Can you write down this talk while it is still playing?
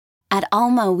At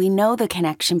Alma, we know the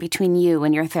connection between you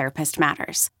and your therapist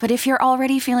matters. But if you're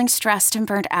already feeling stressed and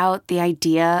burnt out, the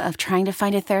idea of trying to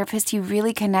find a therapist you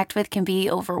really connect with can be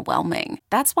overwhelming.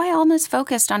 That's why Alma's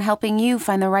focused on helping you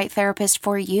find the right therapist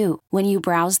for you. When you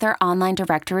browse their online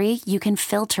directory, you can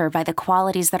filter by the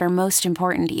qualities that are most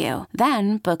important to you.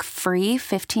 Then book free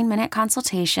 15-minute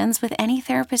consultations with any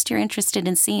therapist you're interested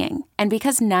in seeing. And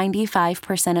because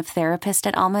 95% of therapists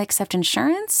at Alma accept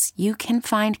insurance, you can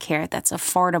find care that's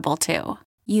affordable too.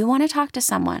 You want to talk to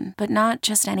someone, but not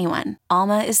just anyone.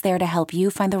 Alma is there to help you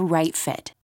find the right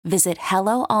fit. Visit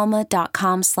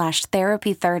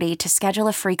helloalma.com/therapy30 to schedule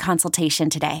a free consultation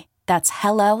today. That's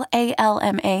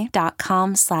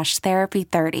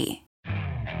helloalma.com/therapy30.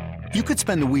 You could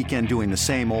spend the weekend doing the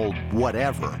same old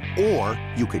whatever, or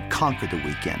you could conquer the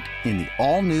weekend in the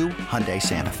all-new Hyundai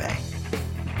Santa Fe.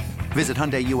 Visit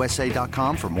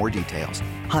HyundaiUSA.com for more details.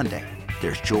 Hyundai,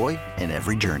 there's joy in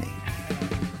every journey.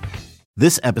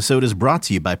 This episode is brought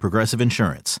to you by Progressive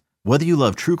Insurance. Whether you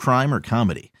love true crime or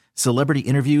comedy, celebrity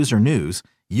interviews or news,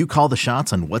 you call the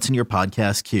shots on what's in your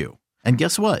podcast queue. And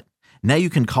guess what? Now you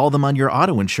can call them on your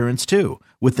auto insurance too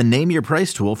with the Name Your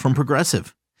Price tool from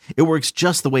Progressive. It works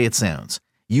just the way it sounds.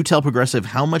 You tell Progressive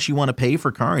how much you want to pay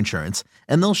for car insurance,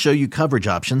 and they'll show you coverage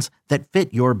options that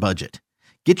fit your budget.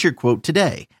 Get your quote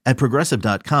today at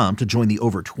Progressive.com to join the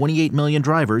over 28 million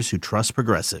drivers who trust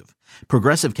Progressive.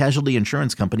 Progressive Casualty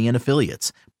Insurance Company and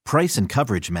Affiliates. Price and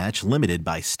coverage match limited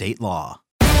by state law.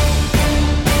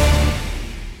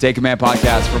 Take Command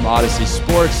podcast from Odyssey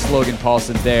Sports. Logan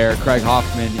Paulson there. Craig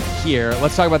Hoffman here.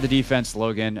 Let's talk about the defense,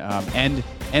 Logan. End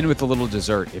with a little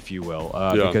dessert, if you will,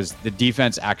 because the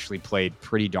defense actually played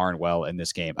pretty darn well in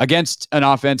this game against an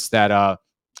offense that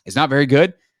is not very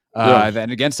good. And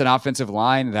against an offensive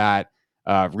line that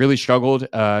really struggled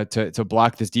to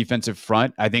block this defensive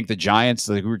front. I think the Giants,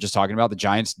 like we were just talking about, the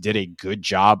Giants did a good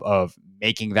job of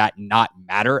making that not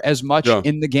matter as much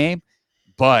in the game.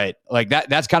 But like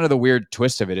that's kind of the weird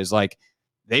twist of it is like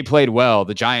they played well.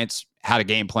 The Giants had a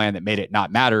game plan that made it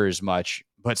not matter as much,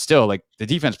 but still like the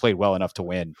defense played well enough to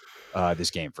win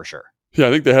this game for sure. Yeah,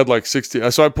 I think they had like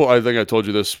 60. So I think I told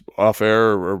you this off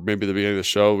air or maybe the beginning of the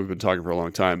show. We've been talking for a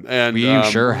long time. And we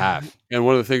sure have. And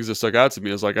one of the things that stuck out to me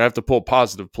is like I have to pull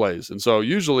positive plays. And so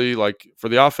usually like for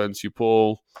the offense, you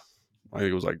pull, I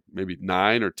think it was like maybe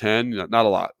 9 or 10, not a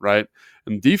lot, right?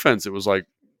 And defense, it was like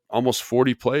almost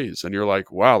 40 plays. And you're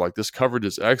like, wow, like this coverage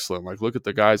is excellent. Like look at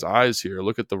the guy's eyes here.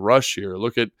 Look at the rush here.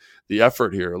 Look at the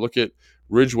effort here. Look at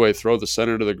Ridgeway throw the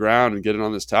center to the ground and get it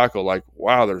on this tackle. Like,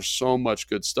 wow, there's so much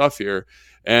good stuff here.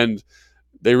 And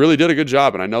they really did a good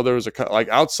job. And I know there was like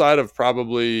outside of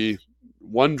probably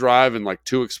one drive and like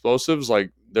 2 explosives,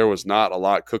 like there was not a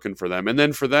lot cooking for them. And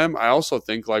then for them, I also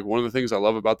think like one of the things I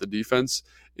love about the defense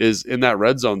is in that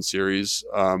red zone series,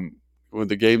 when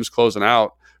the game's closing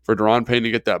out, for Daron Payne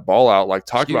to get that ball out, like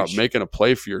talk about making a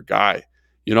play for your guy,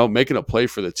 making a play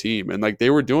for the team. And like they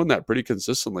were doing that pretty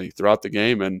consistently throughout the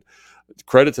game. And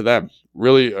credit to them.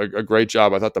 Really a great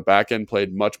job. I thought the back end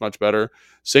played much, much better.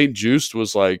 St. Juste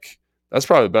was like, that's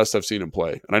probably the best I've seen him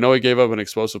play. And I know he gave up an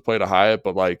explosive play to Hyatt,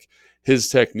 but like his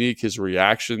technique, his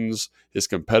reactions, his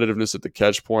competitiveness at the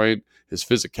catch point, his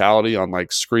physicality on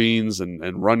like screens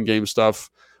and run game stuff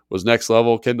was next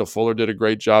level. Kendall Fuller did a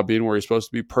great job being where he's supposed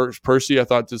to be. Percy, I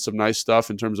thought, did some nice stuff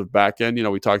in terms of back end.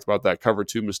 We talked about that cover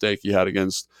 2 mistake he had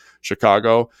against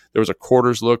Chicago. There was a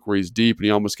quarters look where he's deep and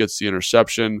he almost gets the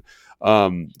interception.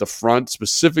 The front,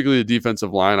 specifically the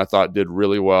defensive line, I thought did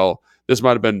really well. This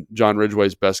might have been John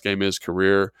Ridgeway's best game of his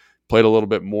career. Played a little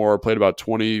bit more, played about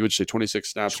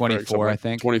 26 snaps. 24, I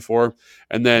think. 24.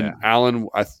 And then Allen,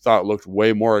 I thought, looked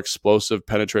way more explosive,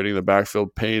 penetrating the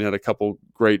backfield. Payne had a couple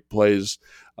great plays.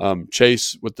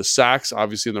 Chase with the sacks,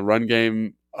 obviously in the run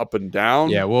game, up and down.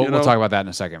 Yeah, we'll talk about that in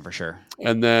a second for sure.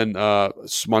 And then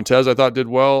Montez, I thought, did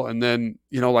well. And then,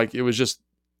 like it was just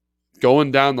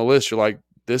going down the list. You're like,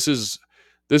 this is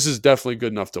definitely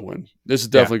good enough to win. This is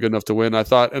definitely good enough to win. I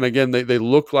thought, and again, they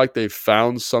look like they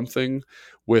found something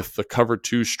with the cover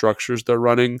 2 structures they're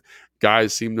running.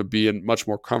 Guys seem to be in much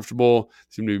more comfortable,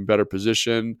 seem to be in better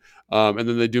position. And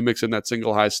then they do mix in that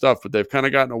single high stuff, but they've kind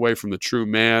of gotten away from the true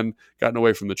man, gotten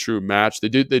away from the true match. They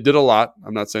did a lot.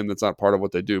 I'm not saying that's not part of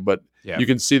what they do, but you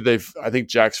can see I think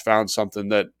Jack's found something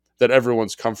that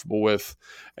everyone's comfortable with.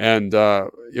 And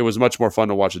it was much more fun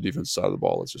to watch the defense side of the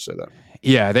ball. Let's just say that.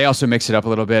 Yeah, they also mix it up a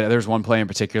little bit. There's one play in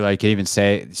particular, I could even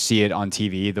see it on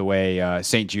TV, the way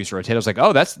St. Juste rotated. I was like,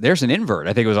 oh, there's an invert.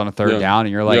 I think it was on a 3rd down.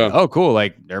 And you're like, oh, cool.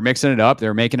 Like they're mixing it up.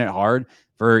 They're making it hard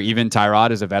for even Tyrod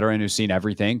as a veteran who's seen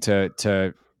everything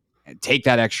to take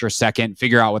that extra second,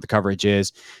 figure out what the coverage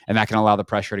is. And that can allow the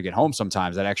pressure to get home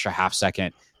sometimes, that extra half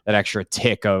second extra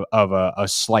tick of a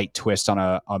slight twist on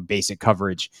a basic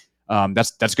coverage.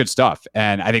 That's good stuff.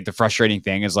 And I think the frustrating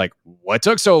thing is like, what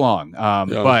took so long?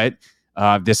 But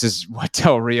this is what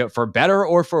Del Rio, for better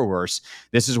or for worse,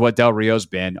 this is what Del Rio's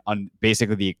been on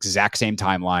basically the exact same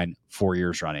timeline 4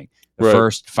 years running. The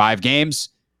first 5 games,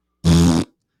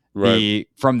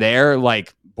 from there,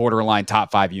 like borderline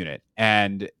top 5 unit.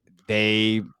 And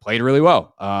they played really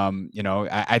well.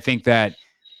 I think that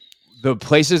the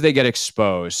places they get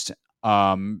exposed,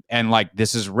 and like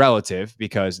this is relative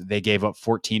because they gave up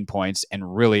 14 points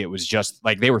and really it was just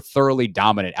like they were thoroughly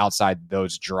dominant outside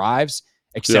those drives,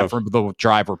 except for the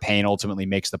drive where Payne ultimately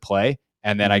makes the play.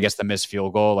 And then I guess the missed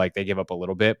field goal, like they give up a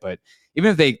little bit, but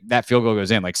even if that field goal goes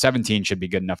in, like 17 should be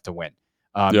good enough to win.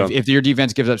 If your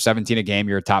defense gives up 17 a game,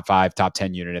 you're a top 5, top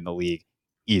 10 unit in the league.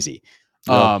 Easy.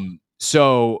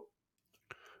 So,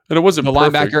 and it wasn't the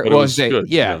perfect, linebacker. but it was good.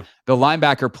 The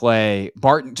linebacker play.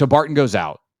 Barton goes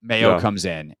out. Mayo comes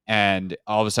in, and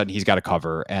all of a sudden he's got to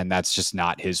cover, and that's just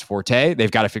not his forte.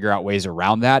 They've got to figure out ways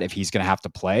around that if he's going to have to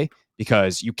play,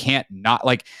 because you can't not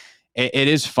like. It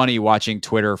is funny watching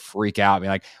Twitter freak out, being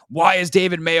like, "Why is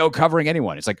David Mayo covering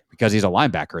anyone?" It's like because he's a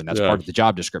linebacker, and that's part of the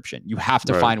job description. You have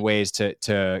to find ways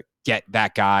to get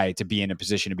that guy to be in a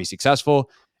position to be successful,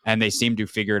 and they seem to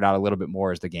figure it out a little bit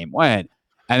more as the game went.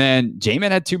 And then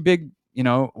Jamin had 2 big,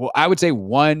 I would say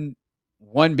one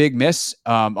big miss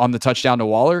on the touchdown to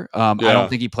Waller. I don't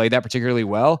think he played that particularly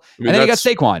well. And then he got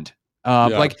Saquoned.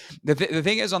 Like the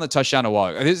thing is on the touchdown to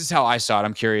Waller, this is how I saw it.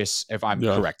 I'm curious if I'm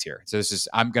correct here. So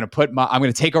I'm going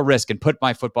to take a risk and put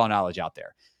my football knowledge out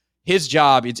there. His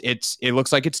job, it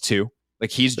looks like it's 2.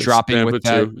 Like he's dropping Tampa with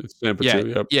that. 2. It's Tampa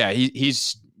 2. Yeah.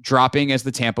 He's dropping as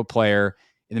the Tampa player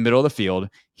in the middle of the field.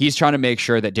 He's trying to make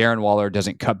sure that Darren Waller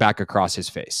doesn't cut back across his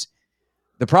face.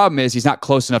 The problem is he's not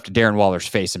close enough to Darren Waller's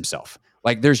face himself.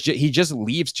 Like he just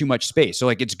leaves too much space. So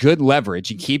like it's good leverage.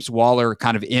 He keeps Waller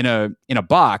kind of in a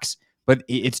box, but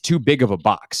it's too big of a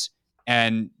box.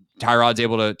 And Tyrod's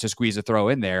able to squeeze a throw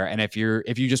in there. And if you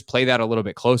just play that a little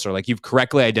bit closer, like you've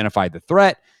correctly identified the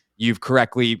threat, you've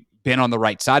correctly been on the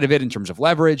right side of it in terms of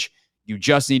leverage. You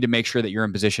just need to make sure that you're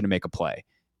in position to make a play.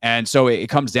 And so it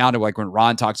comes down to like when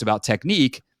Ron talks about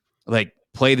technique, like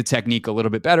play the technique a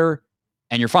little bit better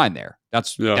and you're fine there.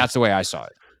 That's the way I saw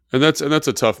it. And that's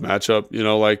a tough matchup,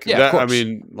 that. I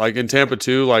mean, like in Tampa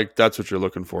too, like that's what you're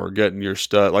looking for, getting your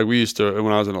stud. Like we used to,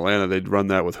 when I was in Atlanta, they'd run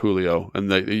that with Julio, and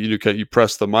you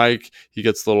press the mic, he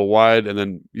gets a little wide, and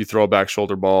then you throw a back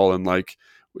shoulder ball, and like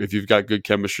if you've got good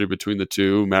chemistry between the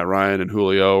two, Matt Ryan and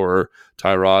Julio, or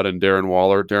Tyrod and Darren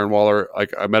Waller,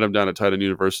 like I met him down at Titan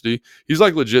University. He's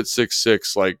like legit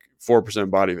 6'6", like 4%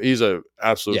 body. He's a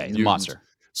absolute he's a monster.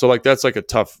 So like that's a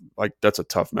tough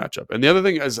matchup. And the other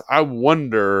thing is I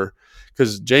wonder,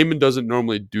 because Jamin doesn't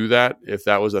normally do that, if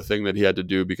that was a thing that he had to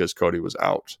do because Cody was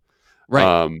out.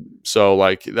 Right. So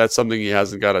like that's something he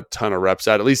hasn't got a ton of reps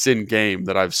at least in game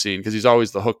that I've seen, because he's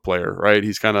always the hook player, right?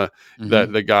 He's kind of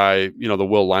the guy, the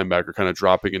will linebacker kind of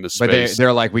dropping into space. But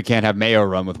they're like, we can't have Mayo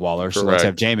run with Waller, so let's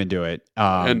have Jamin do it.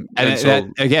 And so, that,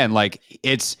 again, like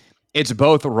it's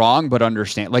both wrong, but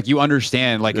understand. Like you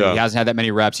understand, like he hasn't had that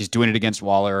many reps. He's doing it against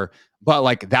Waller, but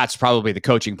like that's probably the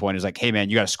coaching point. Is like, hey man,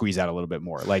 you got to squeeze out a little bit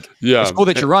more. Like it's cool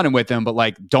that you're running with him, but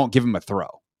like don't give him a throw.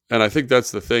 And I think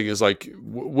that's the thing is like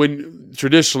when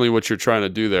traditionally what you're trying to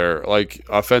do there, like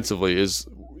offensively, is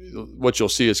what you'll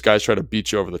see is guys try to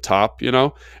beat you over the top,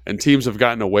 and teams have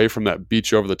gotten away from that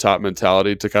beat you over the top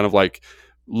mentality to kind of like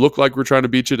look like we're trying to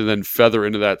beat you to then feather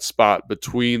into that spot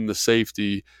between the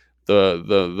safety,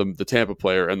 the Tampa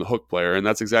player and the hook player. And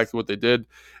that's exactly what they did.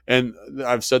 And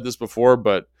I've said this before,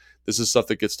 but this is stuff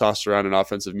that gets tossed around in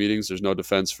offensive meetings. There's no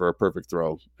defense for a perfect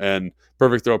throw, and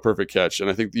perfect throw, perfect catch. And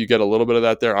I think you get a little bit of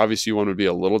that there. Obviously you want to be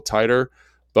a little tighter,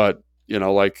 but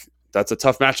like that's a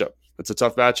tough matchup. It's a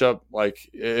tough matchup. Like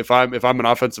if I'm an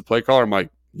offensive play caller, I'm like,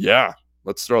 yeah,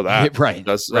 let's throw that. Right.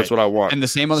 That's what I want. And the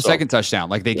same on the second touchdown.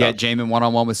 Like they get Jamin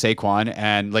one-on-one with Saquon,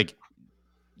 and like,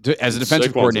 as a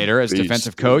defensive coordinator, as a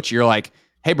defensive coach, you're like,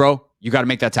 hey, bro, you got to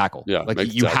make that tackle. Yeah,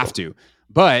 like you have to.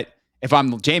 But if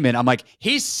I'm Jamin, I'm like,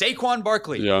 he's Saquon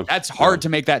Barkley. Yeah. That's hard to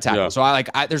make that tackle. Yeah.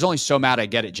 So there's only so mad I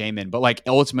get at Jamin, but like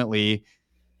ultimately,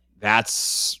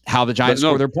 that's how the Giants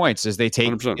score their points, is they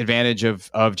take 100%. Advantage of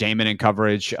Jamin in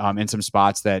coverage in some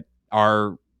spots that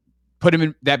put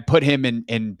him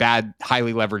in bad,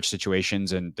 highly leveraged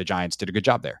situations, and the Giants did a good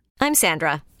job there. I'm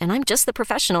Sandra, and I'm just the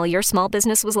professional your small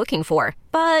business was looking for.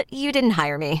 But you didn't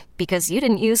hire me because you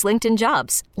didn't use LinkedIn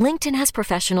Jobs. LinkedIn has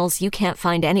professionals you can't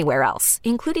find anywhere else,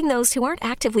 including those who aren't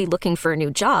actively looking for a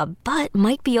new job, but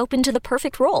might be open to the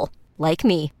perfect role, like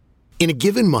me. In a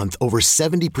given month, over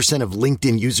 70% of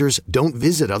LinkedIn users don't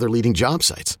visit other leading job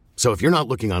sites. So if you're not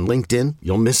looking on LinkedIn,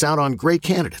 you'll miss out on great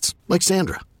candidates like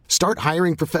Sandra. Start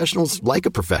hiring professionals like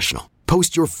a professional.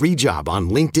 Post your free job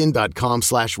on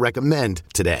linkedin.com/recommend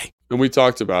today. And we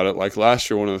talked about it. Like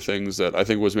last year, one of the things that I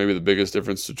think was maybe the biggest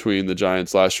difference between the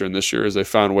Giants last year and this year is they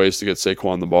found ways to get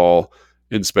Saquon the ball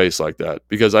in space like that.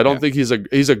 Because I don't think he's a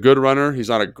good runner. He's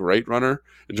not a great runner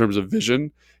in terms of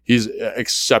vision. He's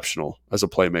exceptional as a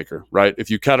playmaker, right?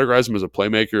 If you categorize him as a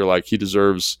playmaker, like he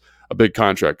deserves a big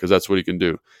contract because that's what he can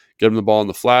do. Get him the ball in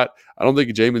the flat. I don't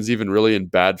think Jamin's even really in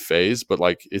bad phase, but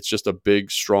like it's just a big,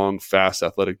 strong, fast,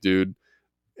 athletic dude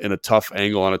in a tough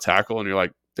angle on a tackle. And you're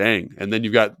like, dang. And then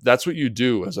that's what you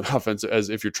do as an offensive,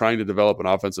 as if you're trying to develop an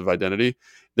offensive identity.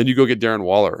 Then you go get Darren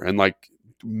Waller and like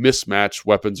mismatch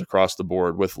weapons across the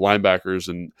board with linebackers.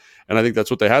 And I think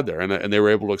that's what they had there. And they were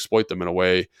able to exploit them in a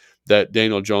way that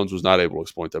Daniel Jones was not able to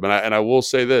exploit them. And I will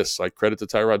say this, like credit to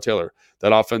Tyrod Taylor,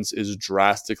 that offense is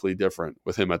drastically different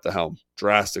with him at the helm,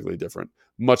 drastically different,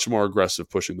 much more aggressive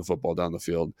pushing the football down the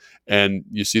field. And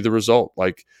you see the result,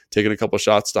 like taking a couple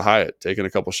shots to Hyatt, taking a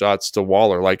couple shots to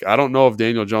Waller. Like, I don't know if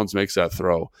Daniel Jones makes that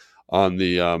throw on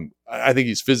the, I think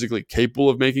he's physically capable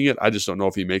of making it. I just don't know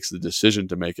if he makes the decision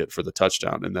to make it for the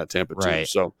touchdown in that Tampa team.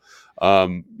 So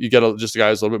you get just a guy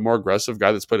who's a little bit more aggressive,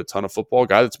 guy that's played a ton of football,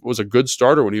 guy that was a good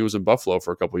starter when he was in Buffalo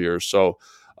for a couple of years. So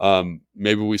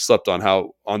maybe we slept on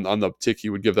how on the tick he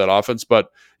would give that offense. But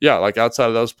yeah, like outside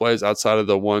of those plays, outside of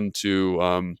the one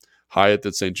to Hyatt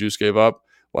that St. Juice gave up,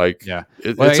 like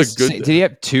it's a good. Did he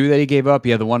have two that he gave up?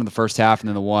 He had the one in the first half and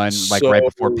then the one like right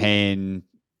before Payne.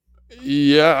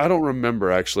 Yeah, I don't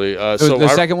remember actually. So the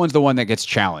second one's the one that gets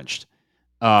challenged,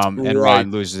 and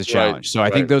Ron loses the challenge. So I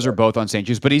think those are both on St.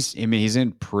 Juice, but he's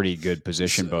in pretty good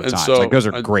position both times. So, like those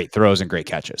are great throws and great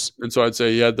catches. And so I'd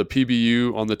say he had the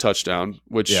PBU on the touchdown,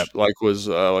 which was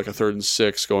like a 3rd and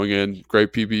 6 going in.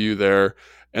 Great PBU there,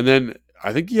 and then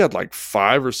I think he had like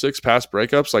 5 or 6 pass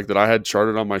breakups like that I had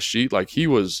charted on my sheet. Like he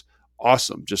was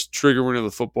awesome, just triggering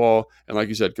the football, and like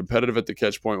you said, competitive at the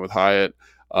catch point with Hyatt.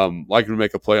 Like to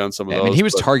make a play on some of those. I mean, he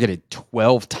was targeted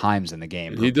 12 times in the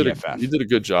game. He did a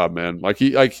good job, man. Like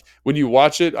when you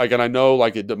watch it, like, and I know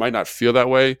like it might not feel that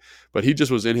way, but he just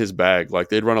was in his bag. Like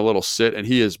they'd run a little sit and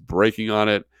he is breaking on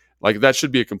it. Like that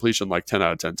should be a completion like 10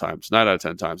 out of 10 times, 9 out of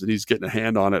 10 times. And he's getting a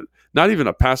hand on it. Not even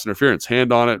a pass interference,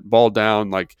 hand on it, ball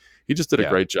down. Like he just did a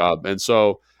great job. And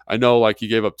so I know like he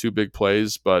gave up 2 big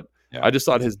plays, but I just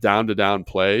thought his down to down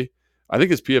play, I think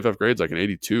his PFF grade's like an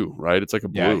 82, right? It's like a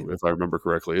blue, if I remember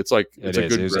correctly. It's like it's a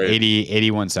good grade.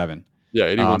 81.7. Yeah,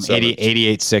 81.7.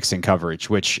 88.6 in coverage,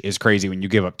 which is crazy when you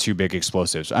give up 2 big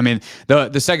explosives. I mean,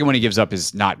 the second one he gives up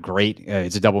is not great.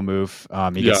 It's a double move.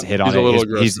 He gets hit on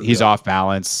it. He's off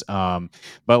balance. But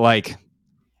like,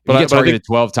 you get targeted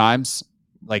 12 times,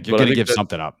 like you're going to give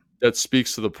something up. That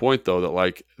speaks to the point, though, that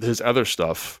like his other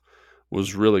stuff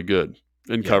was really good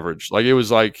in coverage. Like it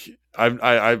was like,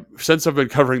 I've since I've been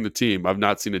covering the team, I've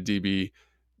not seen a DB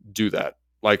do that.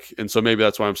 Like, and so maybe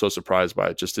that's why I'm so surprised by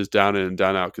it. Just his down in and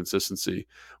down out consistency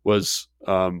was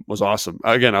awesome.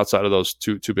 Again, outside of those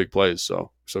two big plays,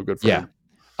 so good for him.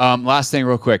 Last thing,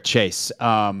 real quick, Chase.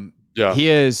 He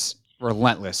is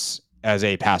relentless as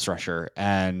a pass rusher,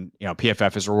 and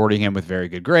PFF is rewarding him with very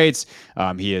good grades.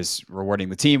 He is rewarding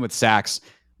the team with sacks.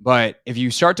 But if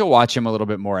you start to watch him a little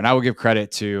bit more, and I will give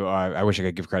credit to, I wish I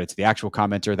could give credit to the actual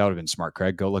commenter. That would have been smart,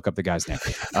 Craig. Go look up the guy's name.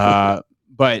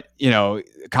 But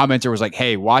commenter was like,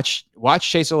 "Hey, watch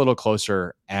Chase a little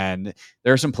closer." And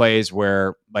there are some plays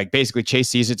where, like, basically Chase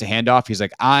sees it to handoff. He's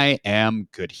like, "I am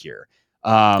good here.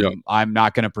 I'm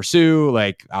not going to pursue.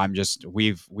 Like, I'm just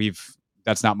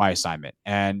that's not my assignment."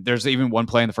 And there's even one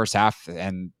play in the first half,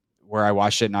 and where I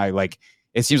watched it, and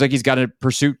it seems like he's got a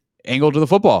pursuit angle to the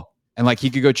football. And like he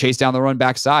could go chase down the run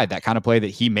backside, that kind of play that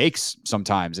he makes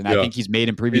sometimes. And I think he's made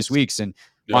in previous weeks. And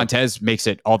Montez makes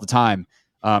it all the time.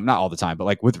 Not all the time, but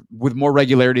like with more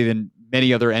regularity than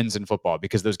many other ends in football,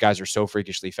 because those guys are so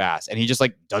freakishly fast. And he just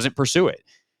like doesn't pursue it.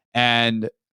 And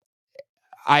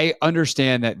I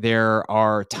understand that there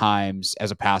are times as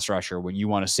a pass rusher when you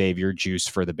want to save your juice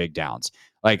for the big downs.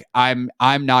 Like I'm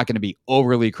not going to be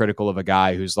overly critical of a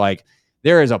guy who's like,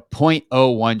 there is a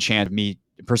 0.01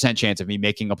 chance of me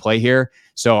making a play here.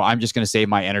 So I'm just going to save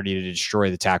my energy to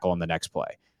destroy the tackle on the next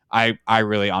play. I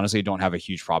really honestly don't have a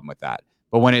huge problem with that.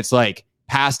 But when it's like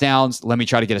pass downs, let me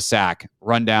try to get a sack,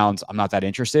 run downs, I'm not that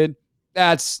interested.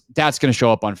 That's going to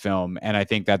show up on film. And I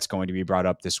think that's going to be brought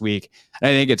up this week. And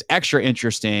I think it's extra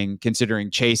interesting considering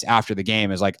Chase after the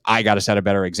game is like, I got to set a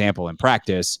better example in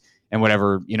practice, and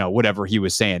whatever he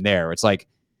was saying there. It's like,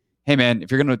 hey man,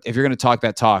 if you're gonna talk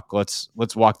that talk, let's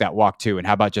walk that walk too. And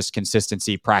how about just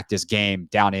consistency, practice, game,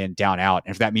 down in, down out.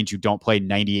 And if that means you don't play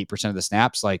 98% of the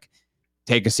snaps, like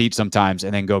take a seat sometimes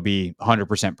and then go be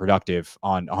 100% productive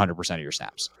on 100% of your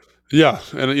snaps. Yeah.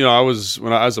 And, you know,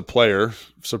 when I was a player,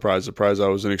 surprise, I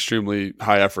was an extremely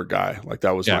high effort guy. Like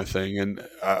that was my thing. And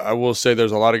I will say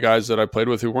there's a lot of guys that I played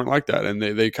with who weren't like that. And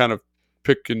they kind of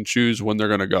pick and choose when they're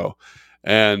going to go.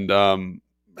 And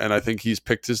I think he's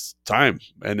picked his time.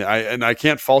 And I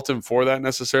can't fault him for that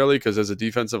necessarily, because as a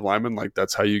defensive lineman, like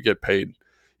that's how you get paid.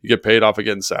 You get paid off of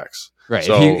getting sacks. Right.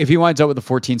 So, if he winds up with a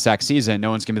 14 sack season,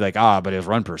 no one's going to be like, but his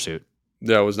run pursuit.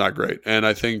 Yeah, it was not great. And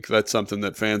I think that's something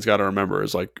that fans got to remember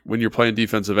is like when you're playing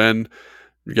defensive end,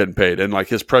 you're getting paid. And like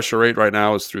his pressure rate right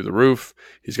now is through the roof.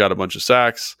 He's got a bunch of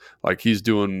sacks. Like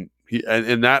and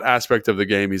in that aspect of the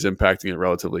game, he's impacting it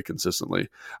relatively consistently.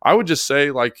 I would just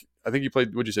say, like, I think you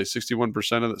played, would you say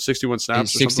 61% of the 61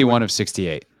 snaps? 61 of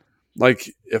 68. Like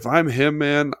if I'm him,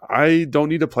 man, I don't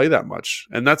need to play that much.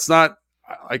 And that's not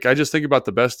like, I just think about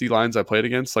the best D lines I played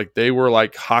against. Like they were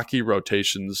like hockey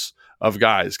rotations of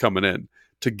guys coming in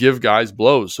to give guys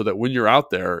blows so that when you're out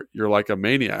there, you're like a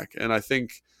maniac. And I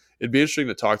think it'd be interesting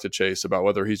to talk to Chase about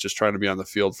whether he's just trying to be on the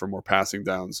field for more passing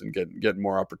downs and getting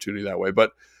more opportunity that way.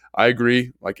 But I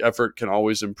agree, like effort can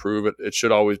always improve. It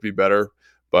should always be better.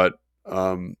 But,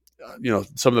 you know,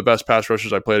 some of the best pass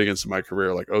rushers I played against in my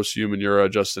career, like Osi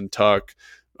Umenyiora, Justin Tuck,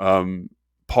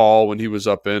 Paul, when he was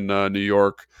up in New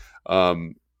York,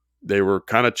 they were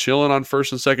kind of chilling on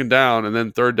first and second down, and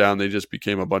then third down, they just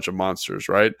became a bunch of monsters,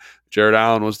 right? Jared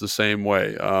Allen was the same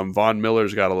way. Von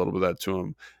Miller's got a little bit of that to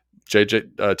him.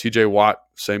 TJ Watt,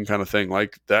 same kind of thing.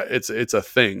 Like that, it's a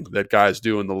thing that guys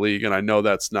do in the league, and I know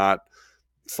that's not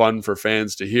fun for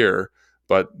fans to hear,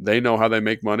 but they know how they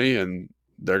make money, and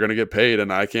they're going to get paid,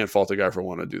 and I can't fault a guy for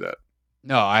wanting to do that.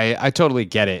 No, I totally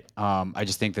get it. I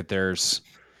just think that there's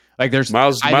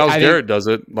Myles Garrett does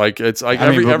it. Like it's like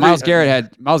Myles Garrett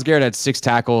had 6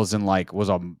 tackles and like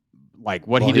was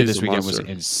what he did this weekend was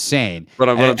insane. But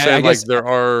I'm saying like there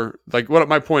are like what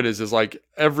my point is like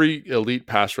every elite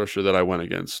pass rusher that I went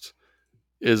against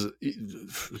is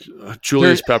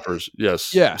Julius Peppers.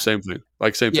 Yes. Yeah. Same thing.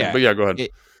 Like same thing. But yeah, go ahead.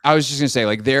 I was just gonna say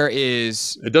like there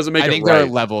is. It doesn't make. I think right. there are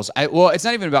levels. Well, it's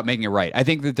not even about making it right. I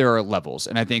think that there are levels,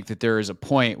 and I think that there is a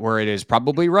point where it is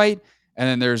probably right, and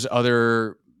then there's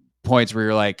other points where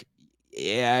you're like,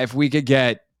 yeah, if we could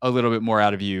get a little bit more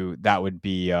out of you, that would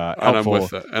be helpful. And I'm with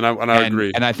that. And I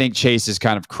agree. And I think Chase is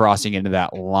kind of crossing into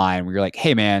that line where you're like,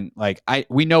 hey man, like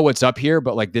we know what's up here,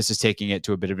 but like this is taking it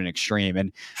to a bit of an extreme.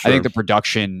 And I think the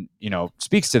production, you know,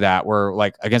 speaks to that, where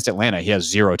like against Atlanta, he has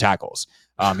 0 tackles.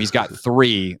 He's got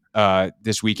 3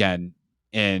 this weekend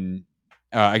in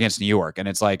against New York. And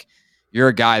it's like, you're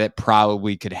a guy that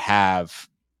probably could have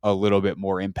a little bit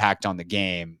more impact on the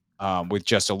game with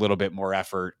just a little bit more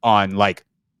effort on like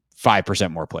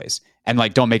 5% more plays, and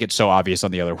like don't make it so obvious on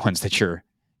the other ones that you're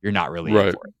not really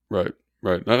in for it.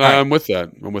 Right. And I'm with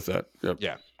that. Yep.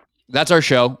 Yeah, that's our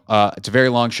show. It's a very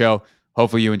long show.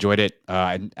 Hopefully you enjoyed it.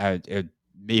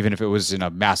 Even if it was in a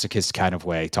masochist kind of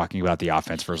way, talking about the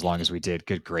offense for as long as we did.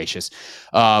 Good gracious.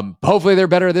 Hopefully they're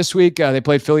better this week. They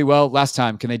played Philly well last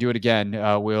time. Can they do it again?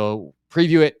 We'll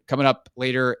preview it coming up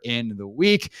later in the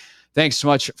week. Thanks so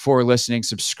much for listening.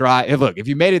 Subscribe. Hey, look, if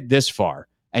you made it this far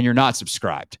and you're not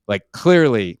subscribed, like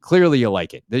clearly you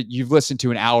like it. That you've listened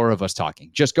to an hour of us talking.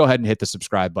 Just go ahead and hit the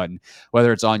subscribe button,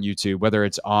 whether it's on YouTube, whether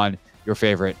it's on your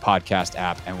favorite podcast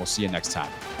app, and we'll see you next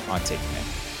time on Taking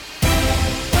It.